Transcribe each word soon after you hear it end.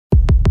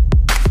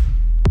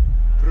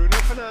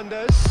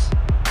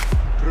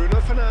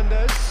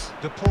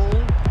De Paul.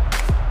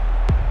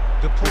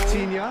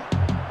 Vitinha.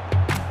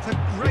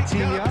 Great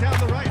gallop down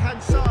the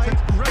right-hand side.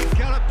 Great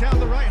gallop down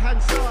the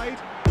right-hand side.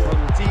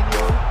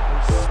 Ronaldinho.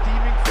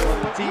 Steaming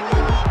forward.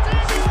 Ronaldinho.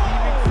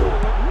 Steaming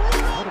forward.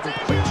 How to be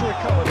quick to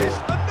recover this.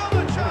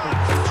 Another chance.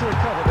 Quick to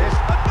recover this.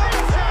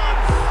 Another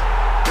chance.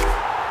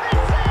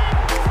 It's in.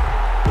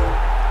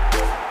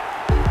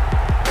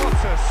 What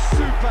a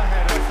super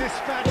header.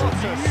 Dispatch. What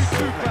a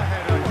super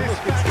header.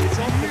 Dispatch. It's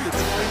often the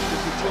timing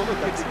of the jump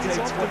that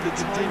dictates what the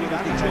timing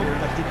of the jump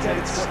that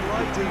dictates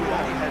slightly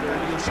wrong header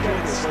and you'll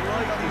struggle,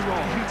 slightly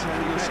wrong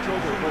and you'll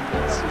struggle, but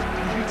this is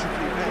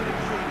beautifully made and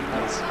really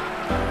nice.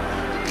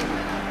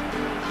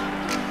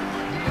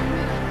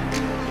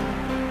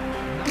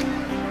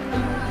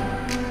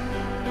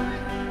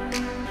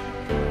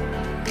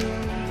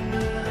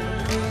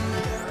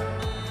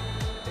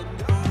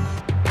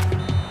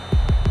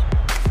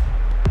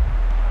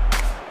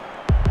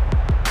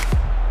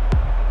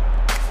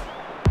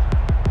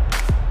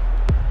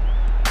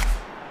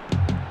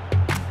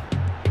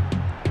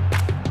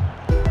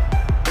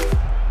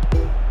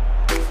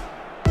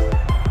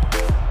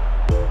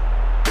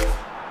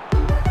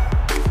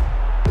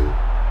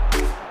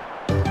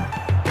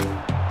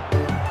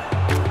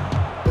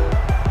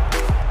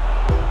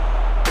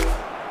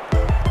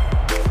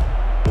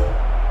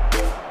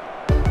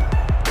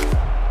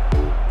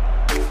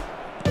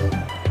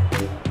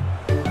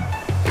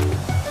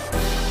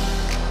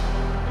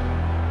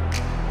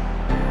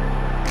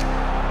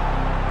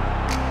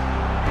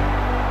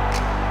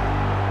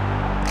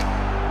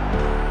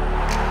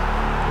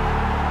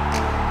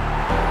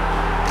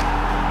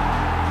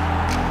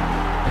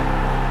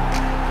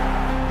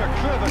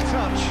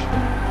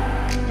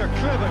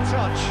 Clever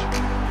touch.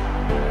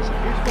 There's a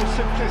beautiful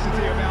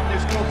simplicity about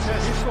this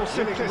contest. Beautiful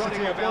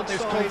simplicity about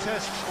this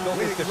contest.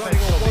 Dogged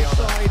defence on the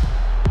other.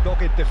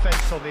 Dogged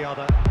defence on the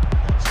other.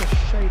 That's a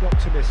shade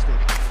optimistic.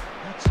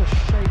 That's a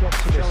shade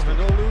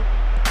optimistic.